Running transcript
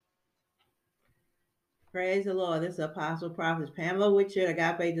Praise the Lord. This is Apostle Prophet Pamela Whitcher,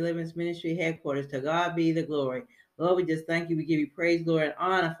 Agape Deliverance Ministry headquarters. To God be the glory. Lord, we just thank you. We give you praise, glory, and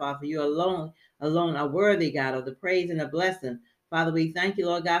honor, Father. For you alone are worthy, God, of the praise and the blessing. Father, we thank you,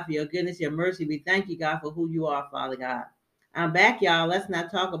 Lord God, for your goodness, your mercy. We thank you, God, for who you are, Father God. I'm back, y'all. Let's not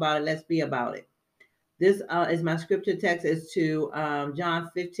talk about it. Let's be about it. This is my scripture text is to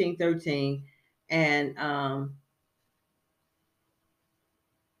John 15:13. And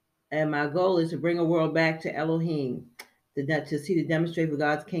and my goal is to bring a world back to Elohim, to see the demonstration of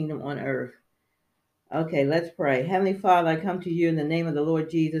God's kingdom on earth. Okay, let's pray. Heavenly Father, I come to you in the name of the Lord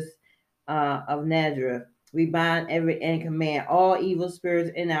Jesus of Nazareth. We bind every and command all evil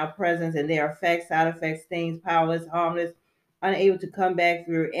spirits in our presence and their effects, side effects, things, powerless, harmless, unable to come back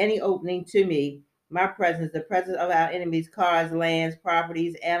through any opening to me, my presence, the presence of our enemies, cars, lands,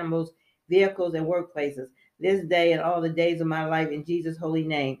 properties, animals, vehicles, and workplaces, this day and all the days of my life in Jesus' holy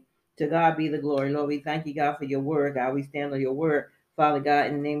name. To God be the glory. Lord, we thank you, God, for your word, God. We stand on your word, Father God,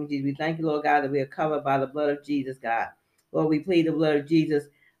 in the name of Jesus. We thank you, Lord God, that we are covered by the blood of Jesus, God. Lord, we plead the blood of Jesus,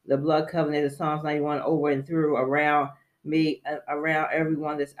 the blood covenant of Psalms 91 over and through around me, around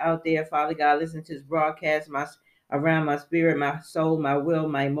everyone that's out there, Father God. Listen to this broadcast, around my spirit, my soul, my will,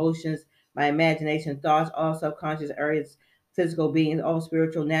 my emotions, my imagination, thoughts, all subconscious areas, physical beings, all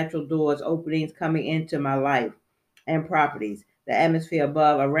spiritual, natural doors, openings coming into my life and properties, the atmosphere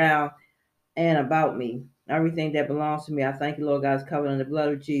above, around, and about me. Everything that belongs to me. I thank you, Lord God, is covered in the blood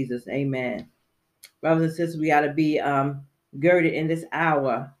of Jesus. Amen. Brothers and sisters, we got to be girded in this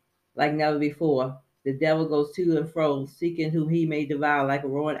hour like never before. The devil goes to and fro, seeking whom he may devour like a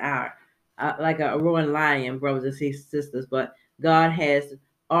roaring hour, like a roaring lion, brothers and sisters. But God has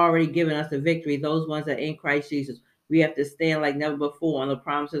already given us the victory. Those ones that are in Christ Jesus. We have to stand like never before on the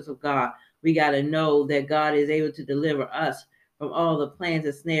promises of God. We got to know that God is able to deliver us from all the plans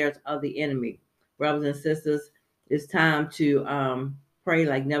and snares of the enemy. Brothers and sisters, it's time to pray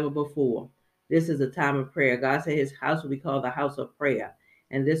like never before. This is a time of prayer. God said his house will be called the house of prayer.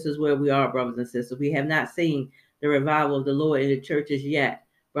 And this is where we are, brothers and sisters. We have not seen the revival of the Lord in the churches yet,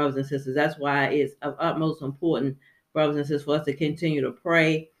 brothers and sisters. That's why it's of utmost importance, brothers and sisters, for us to continue to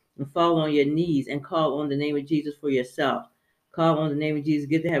pray and fall on your knees and call on the name of Jesus for yourself. Call on the name of Jesus.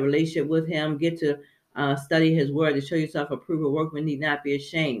 Get to have a relationship with him. Get to study his word to show yourself approved. A workman need not be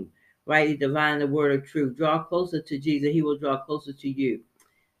ashamed. Rightly divine the word of truth. Draw closer to Jesus. He will draw closer to you.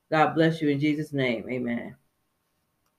 God bless you in Jesus' name. Amen.